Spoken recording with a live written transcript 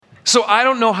So I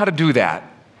don't know how to do that.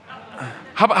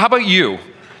 How about you?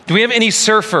 Do we have any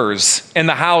surfers in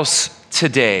the house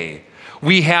today?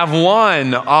 We have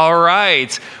one. All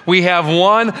right. We have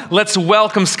one. Let's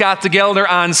welcome Scott DeGelder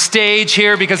on stage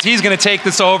here because he's going to take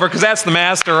this over because that's the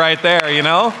master right there, you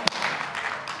know?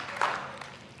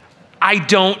 I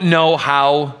don't know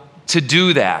how to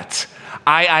do that.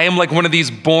 I am like one of these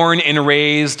born and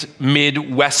raised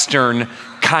Midwestern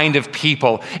kind of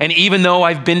people. And even though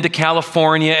I've been to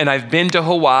California and I've been to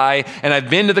Hawaii and I've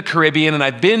been to the Caribbean and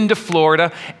I've been to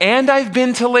Florida and I've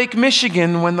been to Lake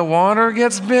Michigan when the water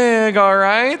gets big, all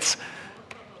right?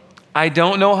 I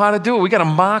don't know how to do it. We got a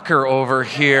mocker over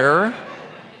here.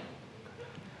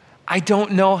 I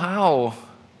don't know how.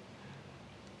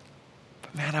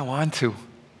 But man, I want to.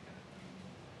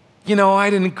 You know, I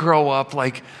didn't grow up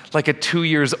like at 2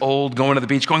 years old going to the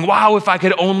beach going, wow, if I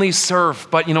could only surf.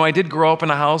 But, you know, I did grow up in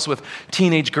a house with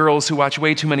teenage girls who watch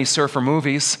way too many surfer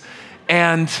movies.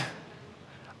 And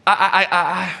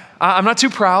I'm not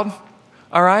too proud,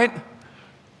 all right?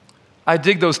 I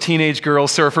dig those teenage girl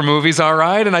surfer movies, all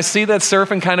right? And I see that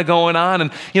surfing kind of going on.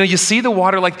 And, you know, you see the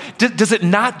water, like, does it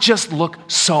not just look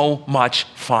so much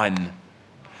fun?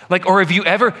 Like, or have you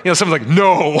ever, you know, someone's like,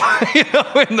 no, you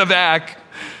know, in the back.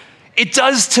 It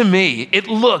does to me. It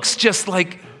looks just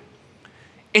like,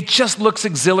 it just looks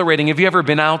exhilarating. Have you ever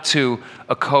been out to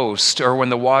a coast or when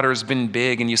the water's been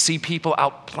big and you see people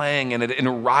out playing in it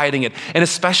and riding it, and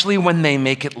especially when they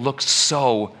make it look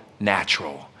so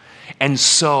natural and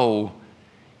so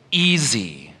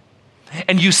easy.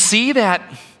 And you see that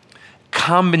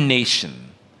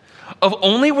combination of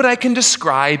only what I can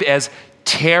describe as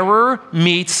terror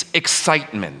meets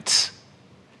excitement.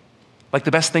 Like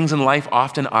the best things in life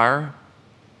often are.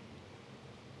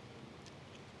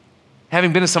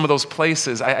 Having been to some of those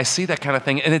places, I see that kind of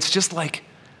thing, and it's just like,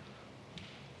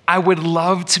 I would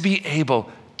love to be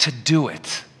able to do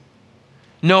it.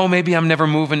 No, maybe I'm never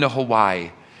moving to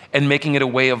Hawaii and making it a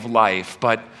way of life,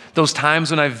 but those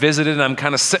times when I've visited and I'm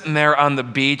kind of sitting there on the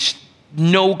beach,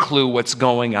 no clue what's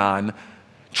going on,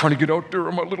 trying to get out there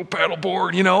on my little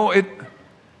paddleboard, you know, it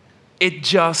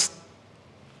does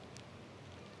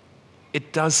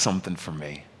something for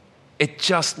me. It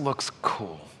just looks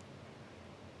cool.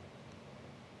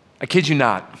 I kid you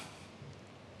not,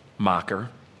 mocker.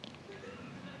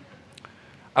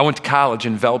 I went to college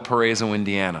in Valparaiso,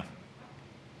 Indiana.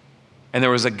 And there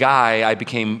was a guy I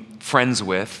became friends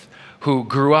with who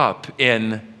grew up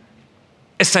in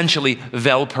essentially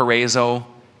Valparaiso,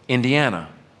 Indiana.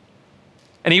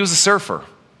 And he was a surfer.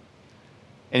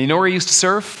 And you know where he used to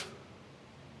surf?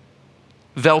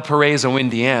 Valparaiso,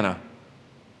 Indiana.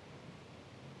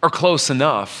 Or close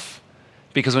enough,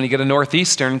 because when you get a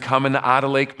northeastern coming out of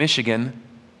Lake Michigan,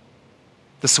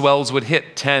 the swells would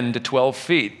hit 10 to 12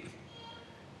 feet.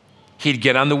 He'd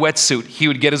get on the wetsuit. He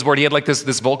would get his board. He had like this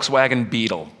Volkswagen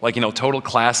Beetle, like, you know, total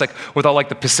classic with all like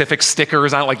the Pacific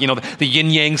stickers on it, like, you know, the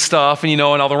yin yang stuff and, you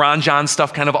know, and all the Ron John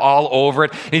stuff kind of all over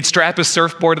it. And he'd strap his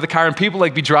surfboard to the car and people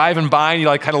like be driving by and you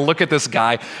like kind of look at this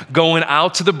guy going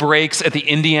out to the breaks at the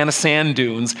Indiana sand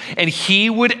dunes, and he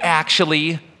would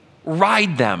actually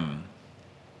ride them.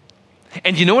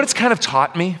 And you know what it's kind of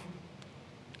taught me?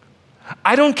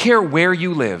 I don't care where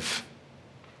you live.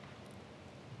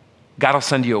 God will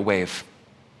send you a wave.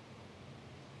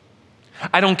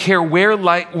 I don't care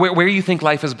where you think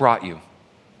life has brought you.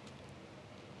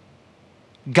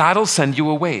 God will send you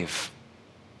a wave.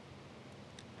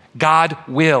 God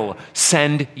will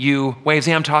send you waves.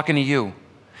 Hey, I'm talking to you.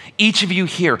 Each of you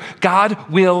here, God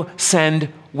will send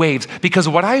waves. Because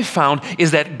what I've found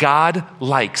is that God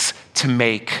likes to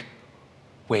make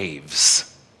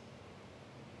waves.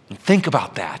 And think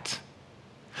about that.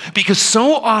 Because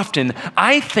so often,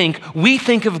 I think we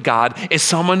think of God as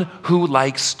someone who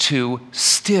likes to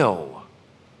still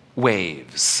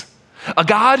waves. A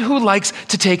God who likes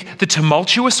to take the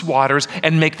tumultuous waters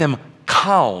and make them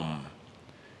calm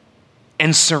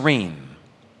and serene.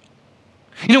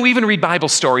 You know, we even read Bible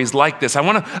stories like this. I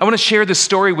want to share this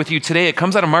story with you today. It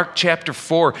comes out of Mark chapter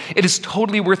 4. It is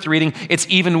totally worth reading. It's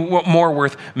even more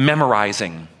worth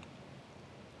memorizing.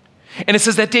 And it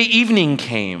says that day evening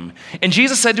came, and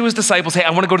Jesus said to his disciples, hey,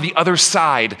 I want to go to the other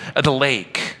side of the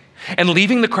lake. And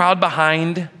leaving the crowd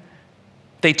behind,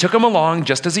 they took him along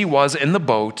just as he was in the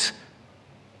boat.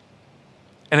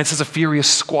 And it says a furious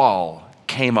squall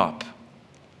came up,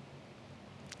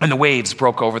 and the waves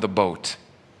broke over the boat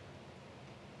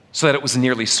so that it was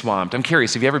nearly swamped. I'm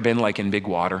curious, have you ever been like in big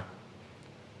water?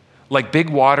 Like big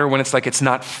water when it's like it's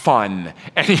not fun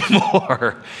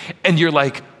anymore. And you're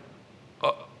like,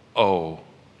 oh,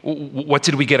 what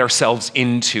did we get ourselves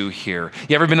into here?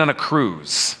 You ever been on a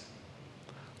cruise?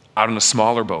 out on a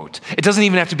smaller boat. It doesn't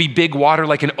even have to be big water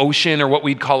like an ocean or what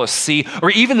we'd call a sea or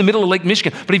even the middle of Lake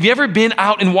Michigan. But have you ever been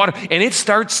out in water and it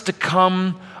starts to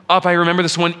come up? I remember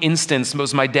this one instance. It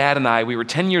was my dad and I. We were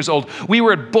 10 years old. We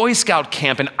were at Boy Scout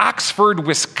camp in Oxford,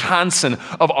 Wisconsin,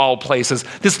 of all places.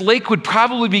 This lake would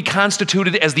probably be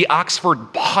constituted as the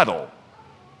Oxford Puddle.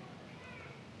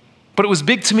 But it was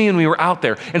big to me when we were out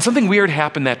there. And something weird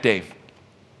happened that day.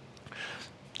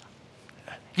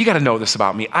 You got to know this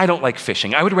about me. I don't like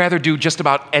fishing. I would rather do just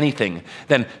about anything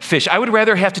than fish. I would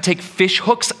rather have to take fish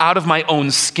hooks out of my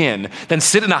own skin than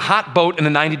sit in a hot boat in a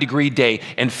 90-degree day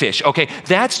and fish. Okay,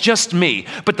 that's just me.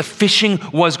 But the fishing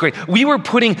was great. We were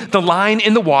putting the line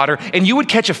in the water, and you would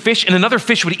catch a fish, and another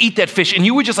fish would eat that fish, and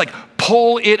you would just like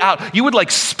pull it out. You would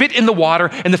like spit in the water,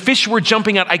 and the fish were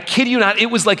jumping out. I kid you not,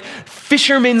 it was like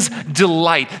fisherman's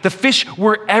delight. The fish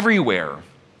were everywhere,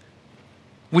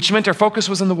 which meant our focus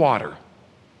was in the water.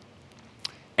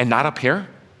 And not up here.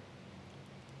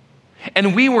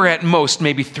 And we were at most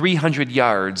maybe 300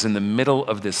 yards in the middle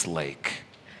of this lake.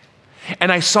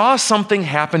 And I saw something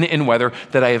happen in weather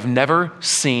that I have never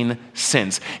seen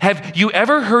since. Have you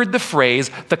ever heard the phrase,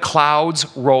 the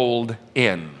clouds rolled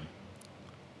in?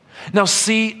 Now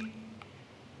see,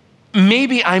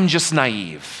 maybe I'm just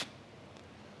naive,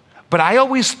 but I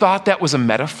always thought that was a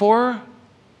metaphor.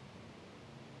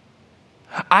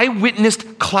 I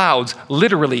witnessed clouds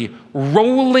literally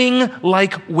rolling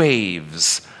like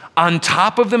waves on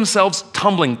top of themselves,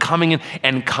 tumbling, coming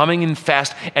in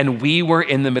fast. And we were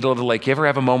in the middle of the lake. You ever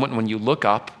have a moment when you look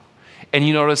up and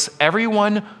you notice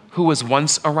everyone who was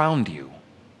once around you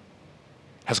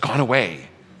has gone away?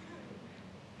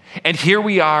 And here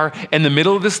we are in the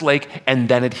middle of this lake, and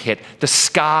then it hit. The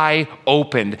sky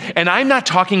opened. And I'm not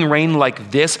talking rain like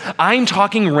this. I'm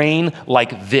talking rain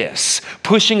like this,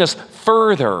 pushing us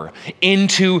further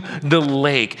into the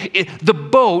lake. The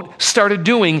boat started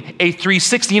doing a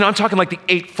 360. I'm talking like the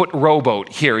 8-foot rowboat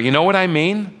here. You know what I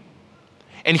mean?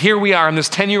 And here we are. I'm this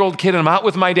 10-year-old kid, and I'm out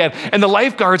with my dad. And the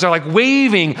lifeguards are like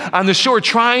waving on the shore,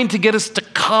 trying to get us to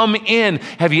come in.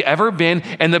 Have you ever been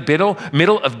in the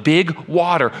middle of big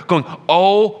water going,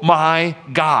 oh my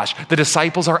gosh, the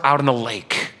disciples are out in the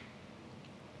lake.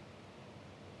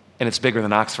 And it's bigger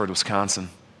than Oxford, Wisconsin.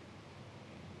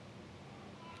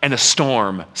 And a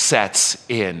storm sets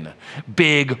in.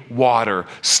 Big water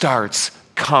starts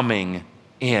coming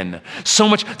in. So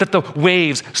much that the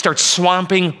waves start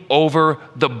swamping over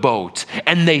the boat,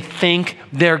 and they think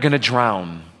they're going to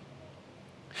drown.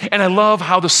 And I love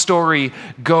how the story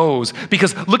goes,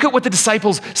 because look at what the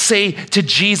disciples say to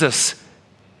Jesus.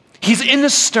 He's in the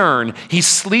stern. He's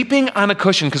sleeping on a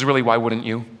cushion, because really, why wouldn't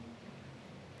you?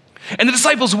 And the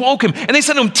disciples woke him, and they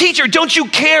said to him, "Teacher, don't you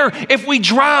care if we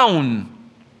drown?"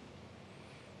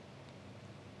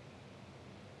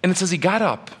 And it says he got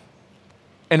up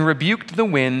and rebuked the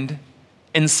wind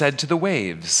and said to the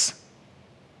waves,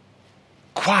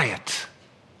 "Quiet,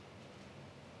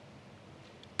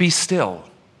 be still."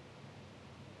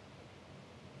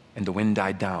 And the wind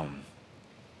died down,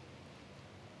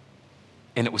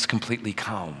 and it was completely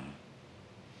calm.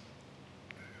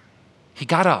 He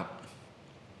got up,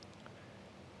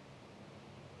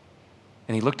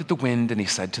 and he looked at the wind, and he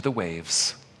said to the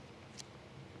waves,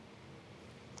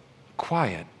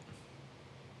 "Quiet,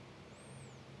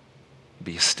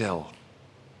 be still."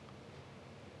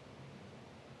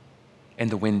 And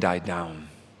the wind died down,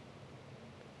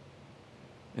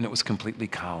 and it was completely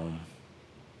calm.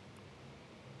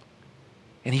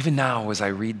 And even now, as I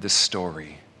read this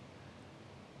story,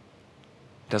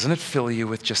 doesn't it fill you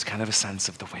with just kind of a sense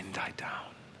of the wind died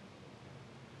down?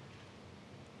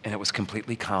 And it was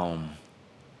completely calm.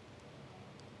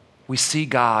 We see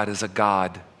God as a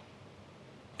God,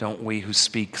 don't we, who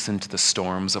speaks into the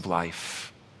storms of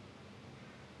life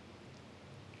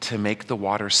to make the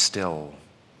water still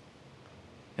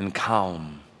and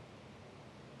calm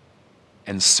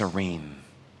and serene.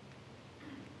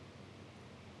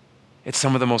 It's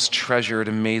some of the most treasured,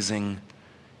 amazing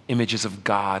images of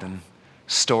God and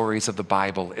stories of the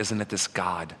Bible, isn't it? This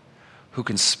God who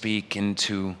can speak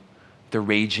into the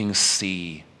raging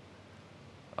sea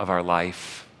of our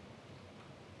life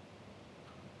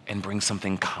and bring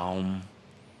something calm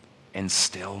and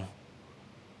still.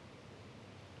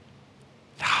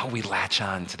 How we latch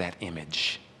on to that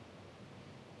image.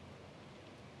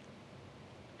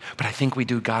 But I think we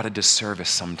do God a disservice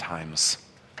sometimes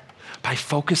by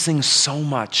focusing so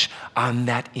much on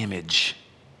that image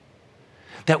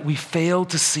that we fail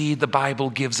to see the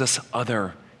Bible gives us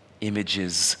other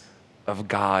images of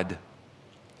God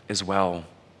as well.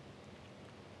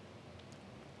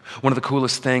 One of the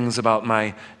coolest things about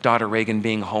my daughter Reagan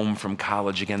being home from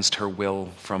college against her will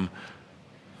from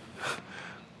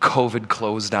COVID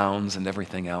close downs and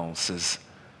everything else, is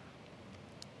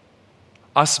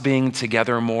us being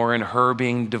together more and her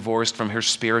being divorced from her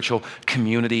spiritual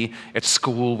community at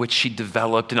school, which she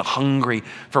developed, and hungry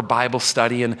for Bible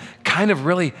study, and kind of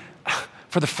really,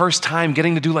 for the first time,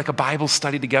 getting to do like a Bible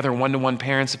study together, one-to-one.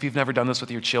 Parents, if you've never done this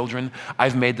with your children,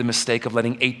 I've made the mistake of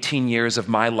letting 18 years of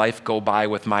my life go by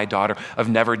with my daughter, of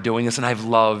never doing this, and I've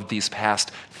loved these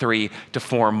past 3 to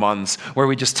 4 months where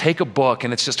we just take a book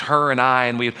and it's just her and I,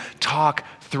 and we talk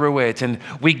through it, and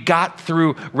we got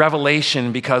through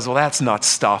Revelation because, well, that's nuts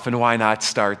stuff, and why not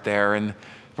start there? And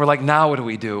we're like, now what do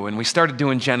we do? And we started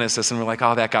doing Genesis, and we're like,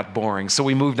 oh, that got boring, so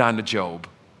we moved on to Job.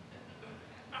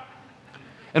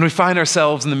 And we find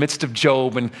ourselves in the midst of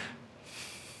Job, and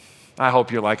I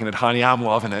hope you're liking it, honey, I'm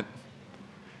loving it,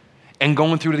 and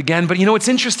going through it again. But it's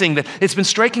interesting that it's been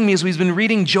striking me as we've been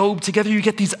reading Job together, you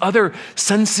get these other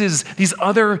senses, these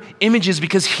other images,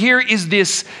 because here is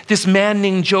this man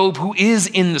named Job who is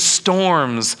in the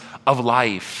storms of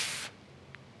life.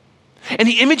 And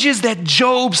the images that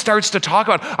Job starts to talk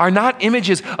about are not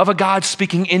images of a God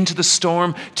speaking into the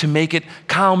storm to make it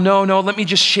calm. No, let me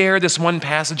just share this one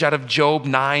passage out of Job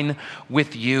 9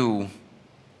 with you.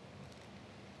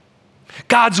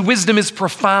 God's wisdom is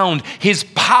profound. His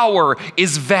power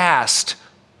is vast.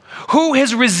 Who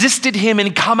has resisted him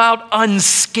and come out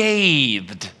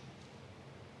unscathed?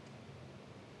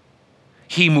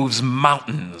 He moves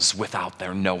mountains without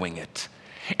their knowing it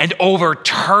and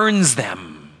overturns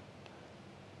them.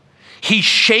 He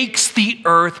shakes the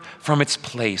earth from its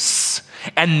place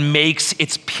and makes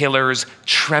its pillars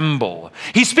tremble.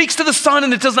 He speaks to the sun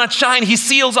and it does not shine. He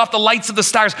seals off the lights of the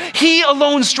stars. He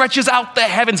alone stretches out the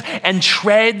heavens and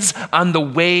treads on the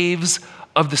waves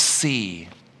of the sea.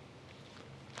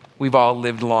 We've all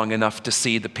lived long enough to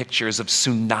see the pictures of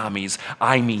tsunamis.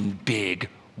 I mean big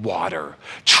water,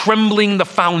 trembling the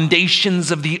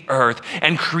foundations of the earth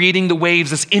and creating the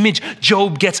waves. This image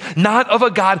Job gets not of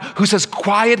a God who says,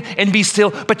 quiet and be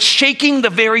still, but shaking the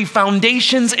very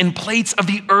foundations and plates of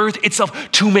the earth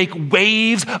itself to make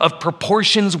waves of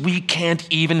proportions we can't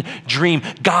even dream.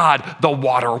 God, the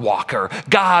water walker.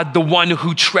 God, the one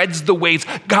who treads the waves.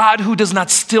 God who does not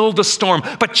still the storm,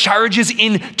 but charges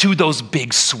into those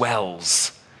big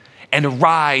swells and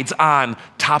rides on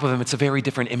top of them. It's a very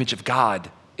different image of God,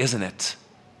 isn't it?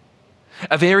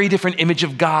 A very different image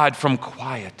of God from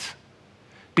quiet,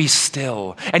 be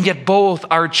still. And yet both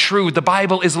are true. The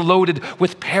Bible is loaded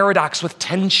with paradox, with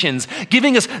tensions,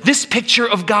 giving us this picture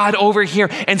of God over here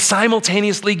and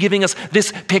simultaneously giving us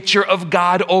this picture of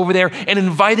God over there and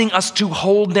inviting us to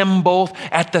hold them both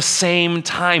at the same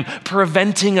time,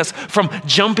 preventing us from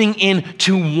jumping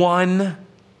into one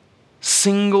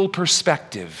single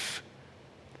perspective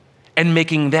and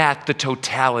making that the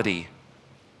totality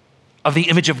of the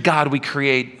image of God we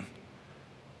create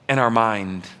in our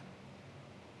mind.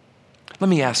 Let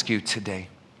me ask you today,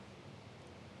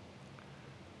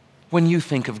 when you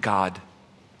think of God,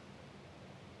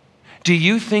 do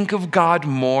you think of God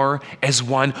more as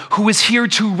one who is here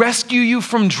to rescue you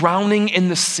from drowning in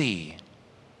the sea?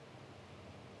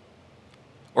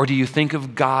 Or do you think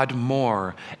of God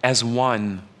more as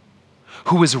one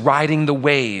who is riding the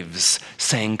waves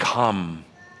saying, come,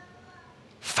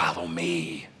 follow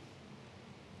me?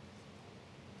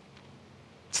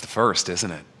 It's the first,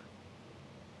 isn't it?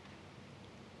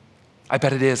 I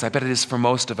bet it is. I bet it is for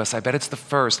most of us. I bet it's the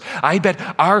first. I bet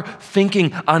our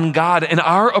thinking on God and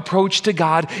our approach to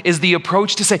God is the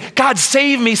approach to say, God,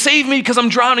 save me because I'm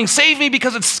drowning. Save me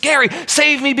because it's scary.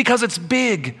 Save me because it's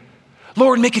big.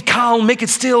 Lord, make it calm, make it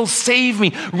still, save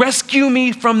me. Rescue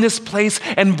me from this place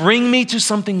and bring me to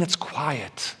something that's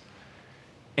quiet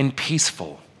and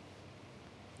peaceful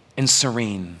and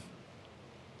serene.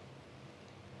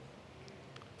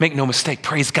 Make no mistake,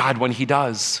 praise God when he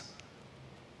does.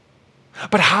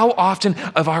 But how often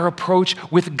of our approach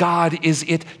with God is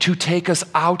it to take us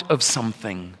out of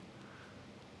something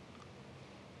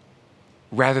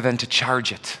rather than to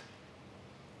charge it?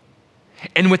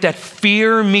 And with that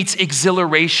fear meets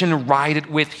exhilaration, ride it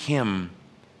with him.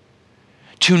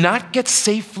 To not get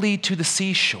safely to the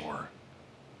seashore,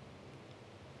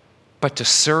 but to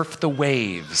surf the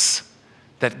waves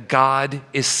that God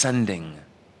is sending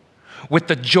with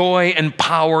the joy and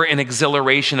power and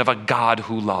exhilaration of a God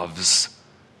who loves.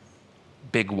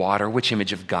 Big water, which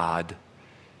image of God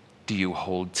do you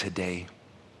hold today?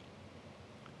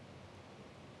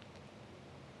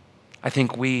 I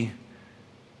think we,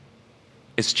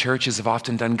 as churches, have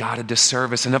often done God a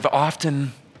disservice and have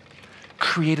often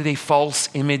created a false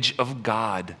image of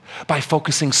God by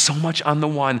focusing so much on the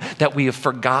one that we have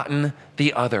forgotten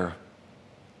the other.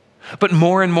 But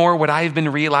more and more, what I've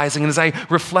been realizing, and as I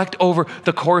reflect over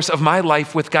the course of my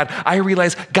life with God, I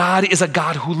realize God is a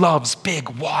God who loves big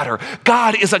water.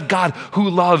 God is a God who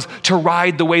loves to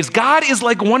ride the waves. God is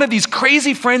like one of these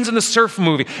crazy friends in the surf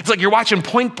movie. It's like you're watching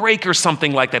Point Break or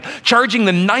something like that, charging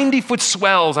the 90-foot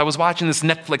swells. I was watching this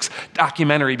Netflix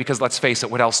documentary because let's face it,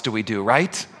 what else do we do,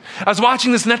 right? I was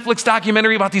watching this Netflix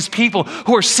documentary about these people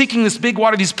who are seeking this big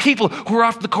water, these people who are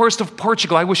off the coast of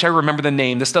Portugal. I wish I remember the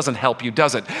name. This doesn't help you,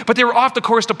 does it? But they were off the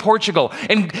coast of Portugal.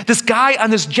 And this guy on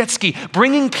this jet ski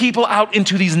bringing people out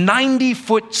into these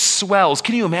 90-foot swells.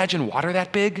 Can you imagine water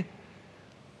that big?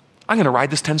 I'm going to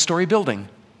ride this 10-story building.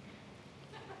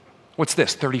 What's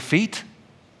this, 30 feet?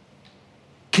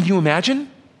 Can you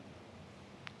imagine?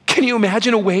 Can you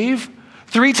imagine a wave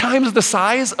 3 times the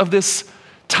size of this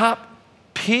top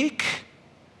peak?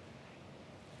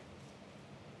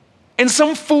 And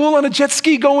some fool on a jet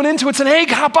ski going into it saying,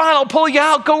 hey, hop on, I'll pull you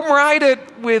out, go ride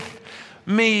it with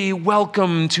me.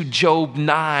 Welcome to Job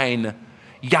 9,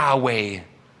 Yahweh,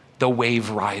 the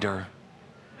wave rider.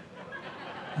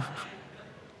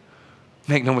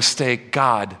 Make no mistake,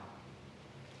 God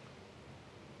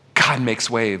makes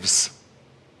waves.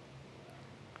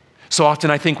 So often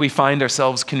I think we find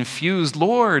ourselves confused.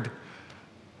 Lord,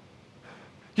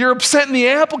 you're upsetting the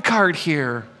apple cart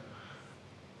here.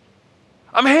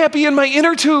 I'm happy in my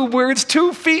inner tube where it's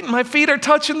 2 feet and my feet are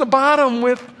touching the bottom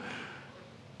with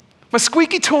my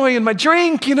squeaky toy and my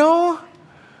drink, you know?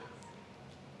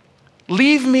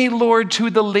 Leave me, Lord, to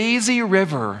the lazy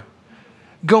river,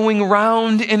 going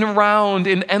round and round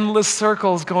in endless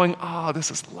circles, going, oh,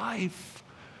 this is life.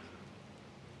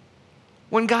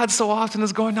 When God so often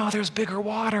is going, no, there's bigger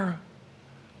water.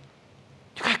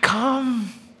 You gotta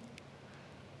come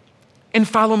and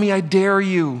follow me. I dare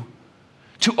you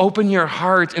to open your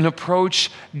heart and approach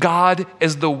God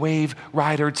as the wave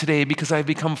rider today, because I've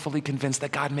become fully convinced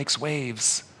that God makes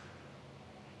waves.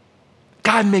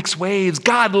 God makes waves.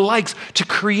 God likes to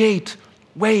create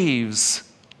waves.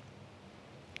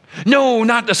 No,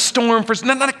 not a storm,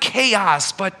 not a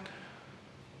chaos, but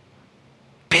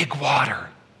big water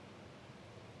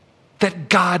that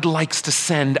God likes to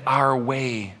send our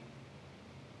way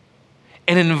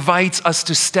and invites us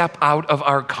to step out of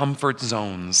our comfort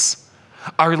zones,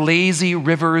 our lazy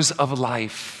rivers of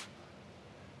life,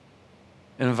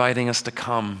 inviting us to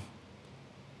come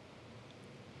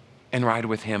and ride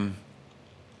with Him.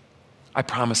 I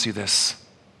promise you this.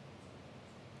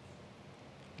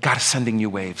 God is sending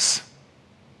you waves.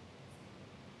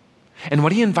 And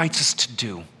what He invites us to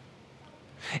do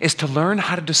is to learn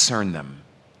how to discern them.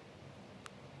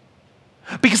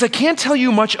 Because I can't tell you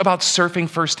much about surfing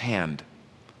firsthand,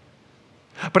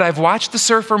 but I've watched the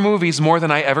surfer movies more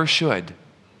than I ever should.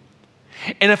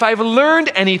 And if I've learned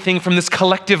anything from this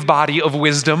collective body of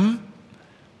wisdom,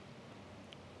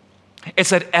 it's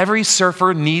that every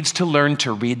surfer needs to learn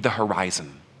to read the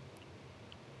horizon.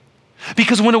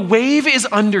 Because when a wave is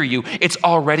under you, it's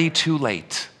already too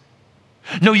late.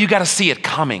 No, you got to see it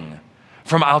coming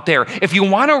from out there. If you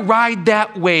want to ride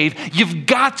that wave, you've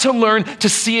got to learn to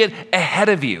see it ahead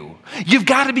of you. You've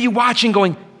got to be watching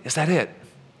going, is that it?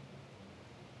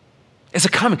 Is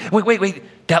it coming? Wait.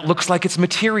 That looks like it's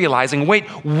materializing. Wait,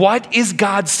 what is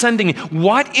God sending me?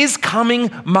 What is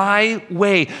coming my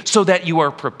way? So that you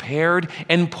are prepared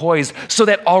and poised. So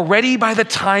that already by the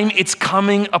time it's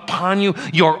coming upon you,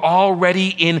 you're already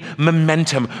in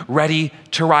momentum, ready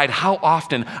to ride. How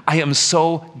often I am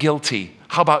so guilty.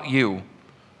 How about you?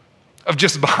 Of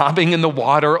just bobbing in the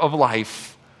water of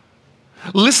life,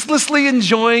 listlessly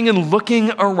enjoying and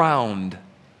looking around.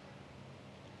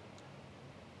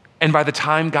 And by the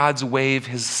time God's wave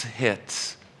has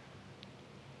hit,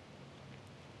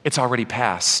 it's already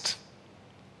passed.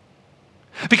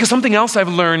 Because something else I've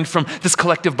learned from this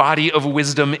collective body of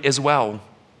wisdom as well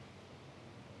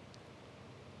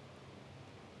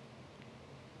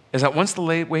is that once the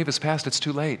wave is passed, it's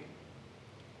too late.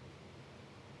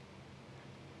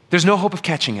 There's no hope of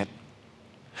catching it.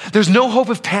 There's no hope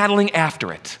of paddling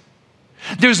after it.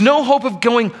 There's no hope of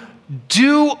going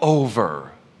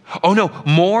do-over. Oh no,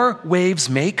 more waves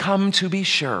may come, to be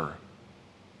sure,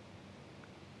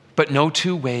 but no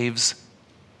two waves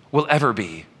will ever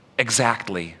be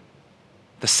exactly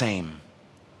the same.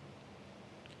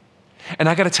 And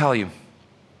I got to tell you,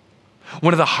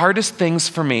 one of the hardest things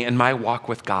for me in my walk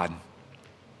with God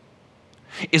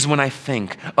is when I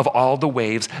think of all the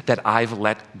waves that I've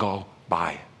let go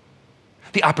by,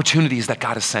 the opportunities that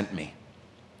God has sent me,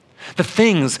 the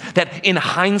things that in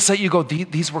hindsight you go,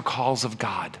 these were calls of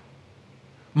God,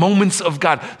 moments of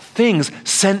God, things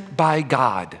sent by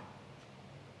God,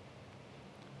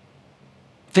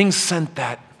 things sent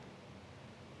that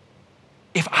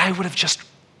if I would have just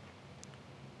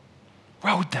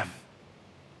rode them.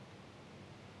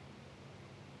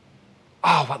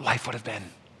 Oh, what life would have been.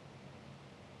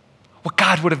 What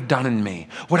God would have done in me,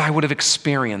 what I would have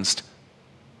experienced,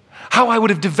 how I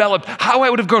would have developed, how I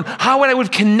would have grown, how I would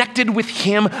have connected with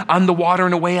Him on the water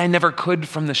in a way I never could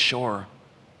from the shore.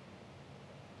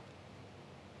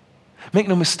 Make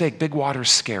no mistake, big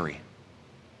water's scary.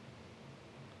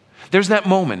 There's that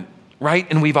moment, right?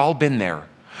 And we've all been there,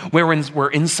 where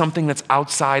we're in something that's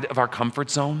outside of our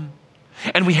comfort zone.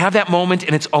 And we have that moment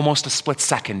and it's almost a split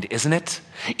second, isn't it?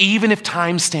 Even if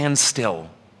time stands still.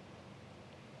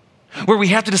 Where we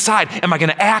have to decide, am I going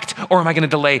to act or am I going to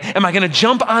delay? Am I going to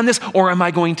jump on this or am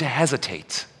I going to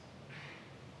hesitate?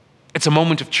 It's a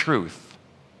moment of truth.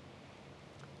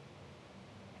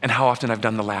 And how often I've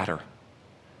done the latter.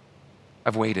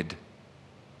 I've waited.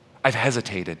 I've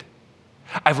hesitated.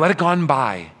 I've let it gone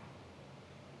by.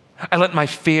 I let my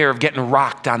fear of getting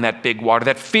rocked on that big water,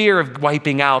 that fear of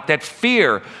wiping out, that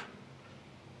fear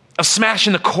of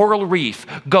smashing the coral reef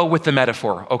go with the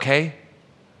metaphor, okay?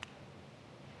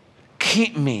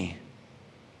 Keep me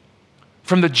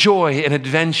from the joy and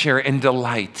adventure and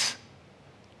delight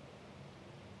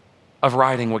of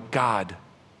riding what God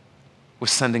was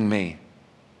sending me.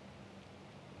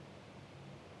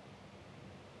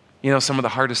 You know, some of the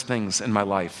hardest things in my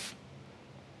life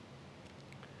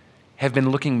have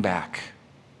been looking back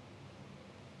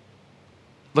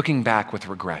with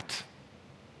regret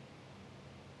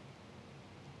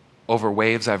over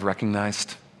waves I've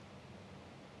recognized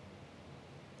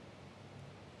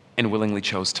and willingly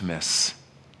chose to miss.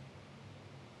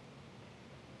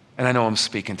 And I know I'm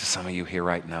speaking to some of you here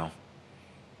right now.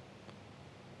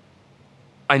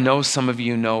 I know some of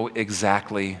you know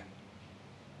exactly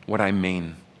what I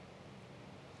mean.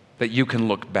 That you can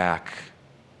look back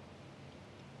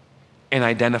and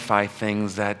identify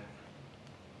things that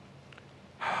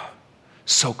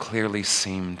so clearly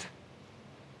seemed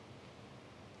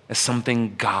as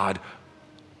something God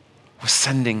was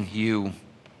sending you.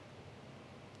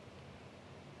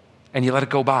 And you let it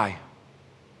go by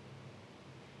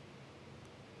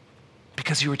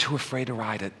because you were too afraid to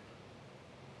ride it,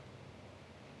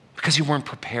 because you weren't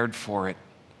prepared for it,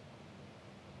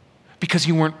 because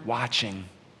you weren't watching,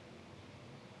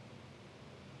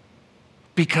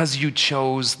 because you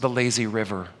chose the lazy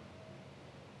river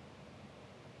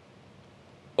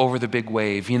over the big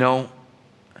wave. You know,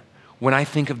 when I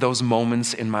think of those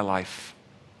moments in my life,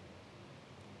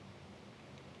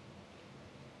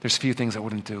 there's few things I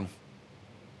wouldn't do.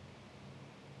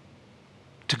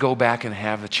 To go back and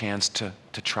have a chance to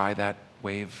try that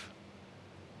wave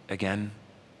again.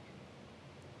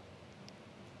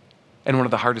 And one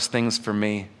of the hardest things for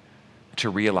me to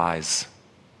realize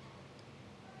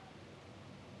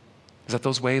is that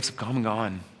those waves have come and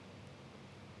gone,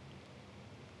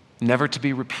 never to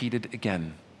be repeated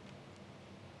again.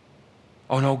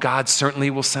 Oh no, God certainly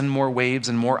will send more waves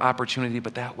and more opportunity,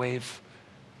 but that wave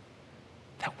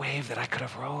that I could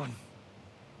have rode,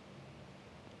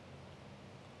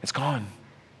 it's gone.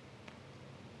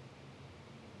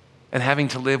 And having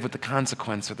to live with the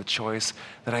consequence or the choice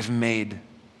that I've made,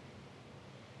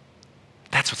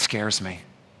 that's what scares me.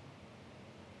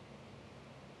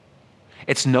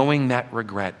 It's knowing that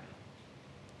regret.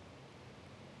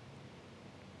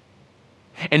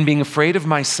 And being afraid of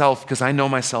myself, because I know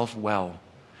myself well,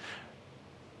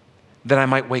 that I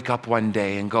might wake up one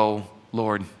day and go,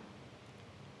 Lord,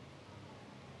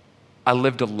 I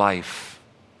lived a life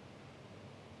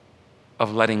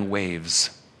of letting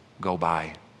waves go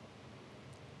by.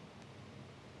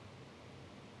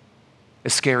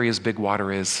 As scary as big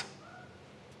water is,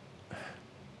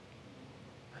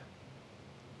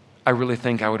 I really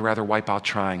think I would rather wipe out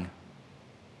trying.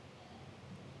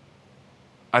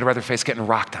 I'd rather face getting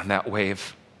rocked on that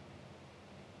wave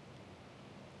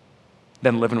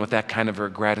than living with that kind of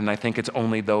regret. And I think it's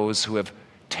only those who have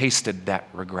tasted that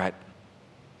regret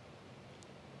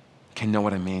can know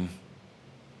what I mean.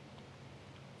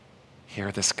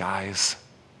 Hear this, guys.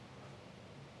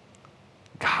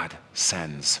 God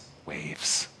sends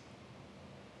waves.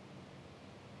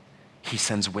 He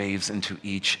sends waves into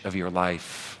each of your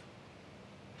life.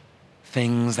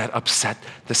 Things that upset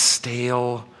the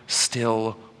stale,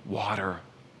 still water.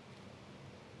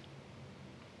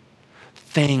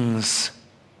 Things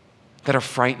that are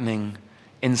frightening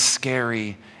and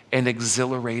scary and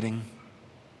exhilarating.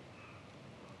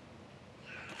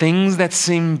 Things that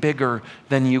seem bigger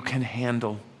than you can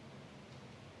handle.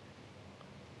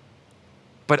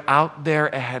 But out there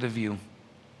ahead of you,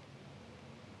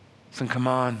 saying, come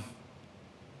on,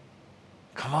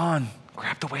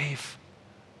 grab the wave.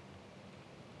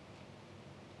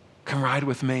 come ride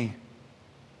with me.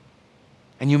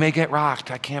 And you may get rocked.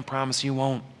 I can't promise you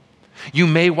won't. You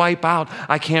may wipe out.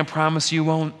 I can't promise you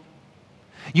won't.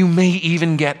 You may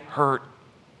even get hurt.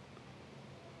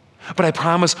 But I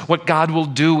promise what God will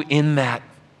do in that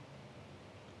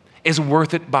is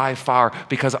worth it by far,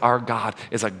 because our God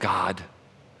is a God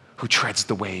who treads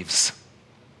the waves.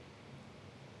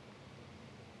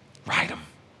 Ride him.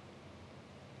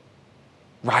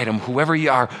 Ride him. Whoever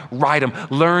you are, ride him.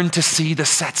 Learn to see the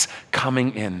sets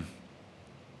coming in.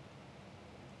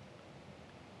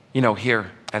 You know,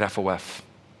 here at FOF,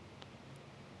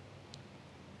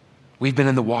 we've been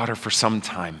in the water for some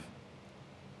time,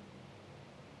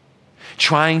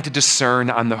 trying to discern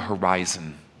on the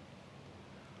horizon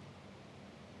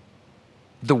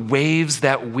the waves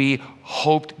that we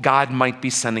hoped God might be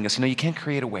sending us. You know, you can't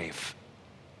create a wave.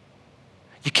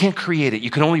 You can't create it. You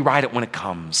can only ride it when it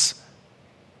comes.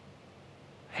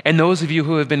 And those of you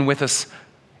who have been with us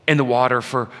in the water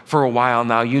for a while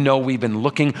now, you know we've been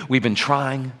looking, we've been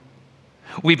trying,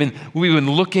 we've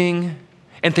been looking,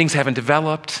 and things haven't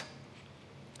developed.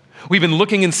 We've been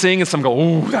looking and seeing, and some go,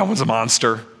 "Oh, that one's a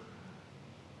monster." And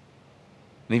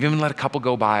we've even let a couple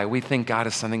go by. We think God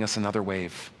is sending us another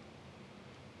wave.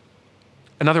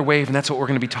 Another wave, and that's what we're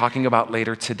going to be talking about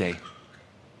later today.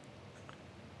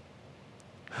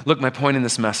 Look, my point in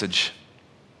this message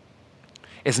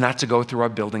is not to go through our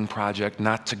building project,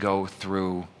 not to go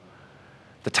through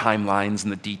the timelines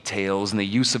and the details and the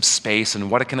use of space and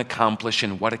what it can accomplish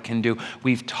and what it can do.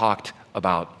 We've talked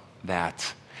about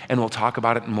that, and we'll talk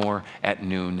about it more at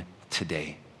noon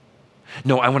today.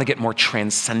 No, I want to get more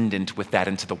transcendent with that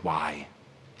into the why.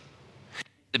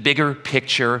 The bigger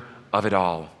picture of it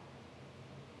all.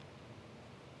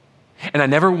 And I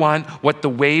never want what the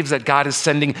waves that God is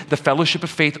sending the Fellowship of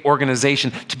Faith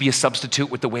organization to be a substitute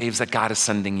with the waves that God is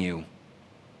sending you.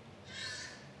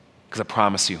 Because I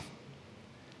promise you,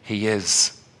 He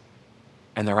is.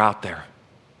 And they're out there.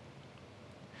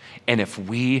 And if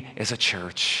we as a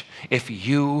church, if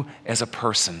you as a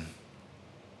person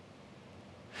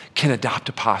can adopt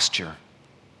a posture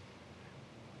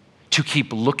to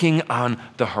keep looking on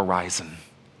the horizon,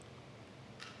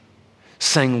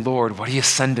 saying, "Lord, what are you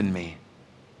sending me?"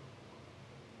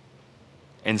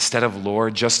 Instead of,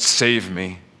 "Lord, just save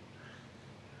me."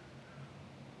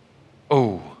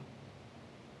 Oh,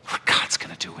 what God's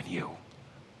going to do in you.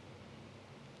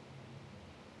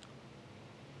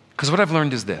 Because what I've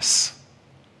learned is this.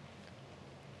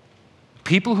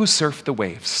 People who surf the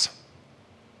waves,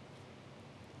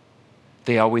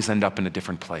 they always end up in a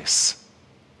different place.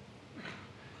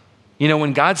 You know,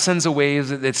 when God sends a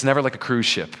wave, it's never like a cruise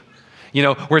ship. You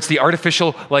know, where it's the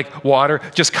artificial, like, water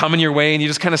just coming your way and you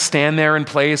just kind of stand there in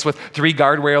place with 3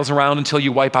 guardrails around until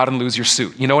you wipe out and lose your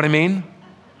suit. You know what I mean?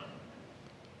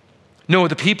 No,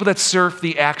 the people that surf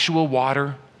the actual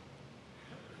water,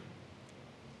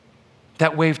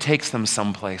 that wave takes them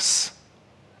someplace.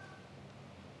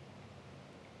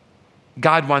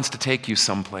 God wants to take you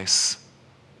someplace.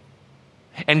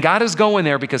 And God is going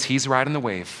there because He's riding the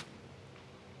wave.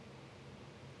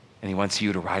 And He wants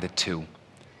you to ride it too.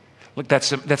 Look,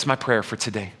 that's my prayer for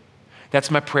today.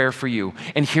 That's my prayer for you.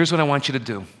 And here's what I want you to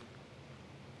do.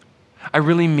 I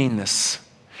really mean this.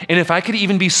 And if I could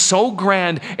even be so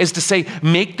grand as to say,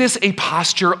 make this a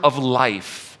posture of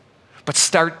life, but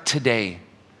start today.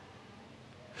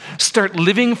 Start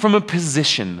living from a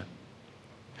position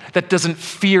that doesn't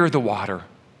fear the water,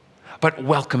 but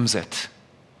welcomes it.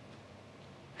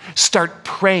 Start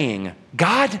praying,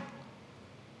 "God,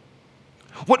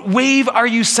 what wave are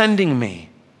you sending me?"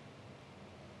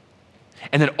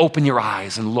 And then open your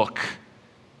eyes and look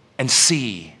and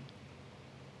see.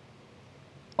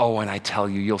 Oh, and I tell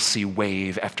you, you'll see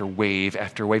wave after wave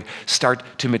after wave start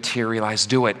to materialize.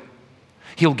 Do it.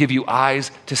 He'll give you eyes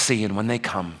to see, and when they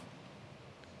come,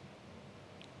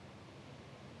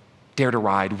 dare to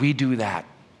ride. We do that.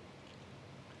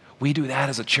 We do that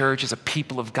as a church, as a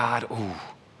people of God.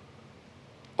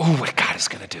 Oh, what God is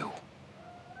going to do.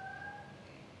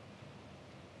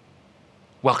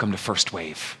 Welcome to First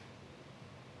Wave.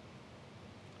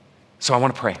 So I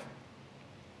want to pray.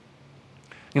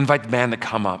 Invite the band to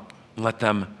come up and let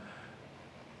them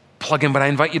plug in, but I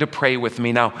invite you to pray with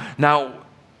me. Now,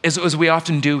 as we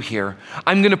often do here,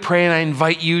 I'm going to pray and I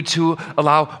invite you to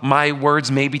allow my words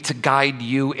maybe to guide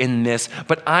you in this,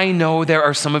 but I know there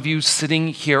are some of you sitting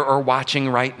here or watching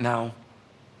right now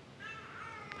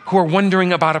who are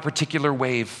wondering about a particular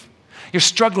wave. You're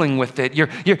struggling with it.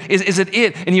 Is it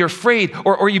it? And you're afraid,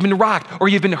 or you've been rocked, or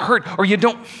you've been hurt, or you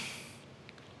don't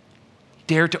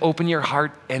dare to open your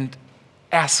heart and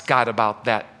ask God about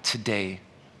that today.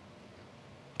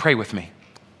 Pray with me.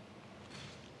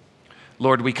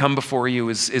 Lord, we come before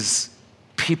you as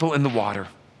people in the water.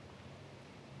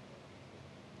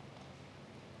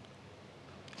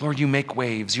 Lord, you make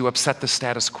waves. You upset the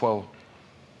status quo.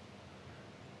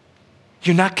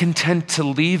 You're not content to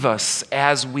leave us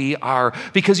as we are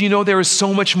because you know there is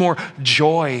so much more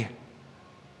joy,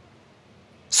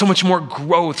 so much more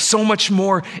growth, so much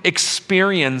more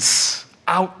experience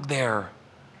out there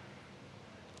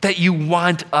that you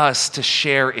want us to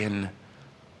share in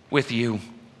with you.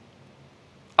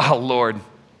 Oh, Lord,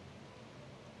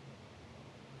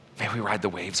 may we ride the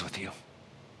waves with you.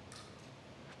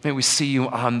 May we see you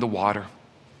on the water.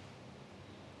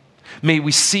 May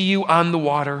we see you on the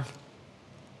water,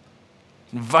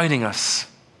 inviting us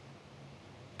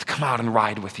to come out and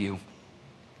ride with you.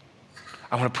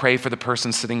 I want to pray for the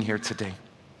person sitting here today.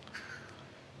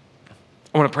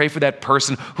 I want to pray for that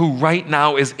person who right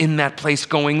now is in that place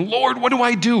going, Lord, what do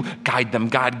I do? Guide them,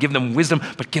 God, give them wisdom,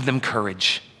 but give them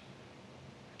courage.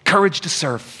 Courage to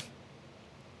serve.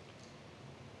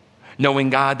 Knowing,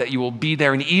 God, that you will be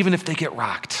there, and even if they get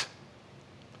rocked,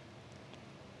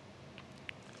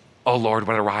 oh, Lord,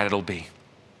 what a ride it'll be.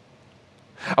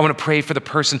 I want to pray for the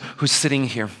person who's sitting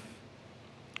here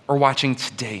or watching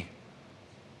today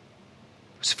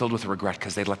who's filled with regret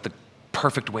because they let the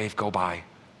perfect wave go by.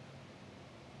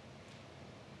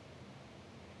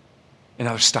 And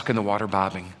now they're stuck in the water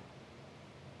bobbing,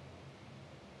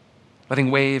 letting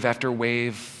wave after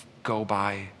wave go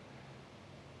by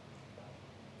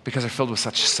because they're filled with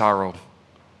such sorrow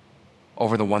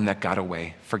over the one that got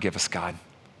away. Forgive us, God.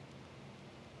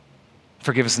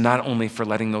 Forgive us not only for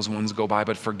letting those ones go by,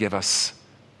 but forgive us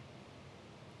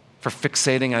for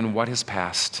fixating on what is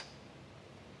past,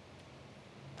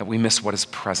 that we miss what is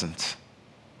present.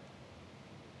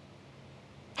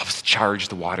 Help us charge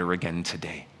the water again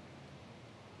today.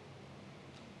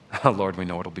 Oh, Lord, we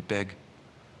know it'll be big.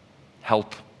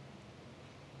 Help.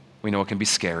 We know it can be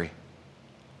scary.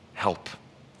 Help.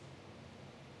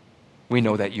 We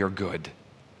know that you're good.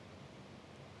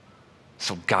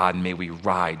 So, God, may we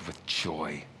ride with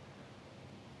joy,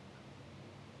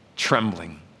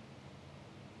 trembling,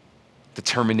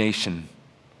 determination,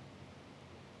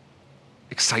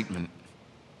 excitement,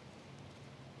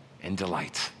 and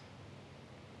delight.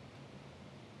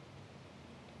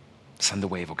 Send the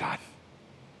wave, oh God.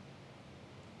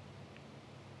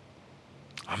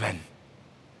 Amen.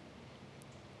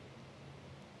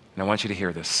 And I want you to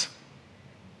hear this.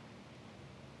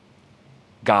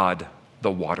 God, the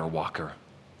water walker,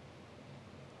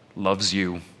 loves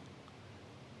you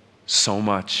so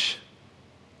much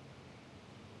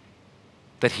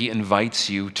that he invites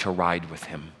you to ride with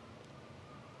him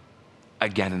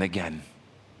again and again.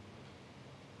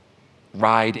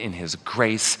 Ride in his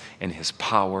grace, in his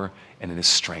power, and in his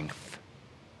strength.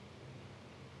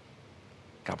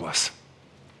 God bless.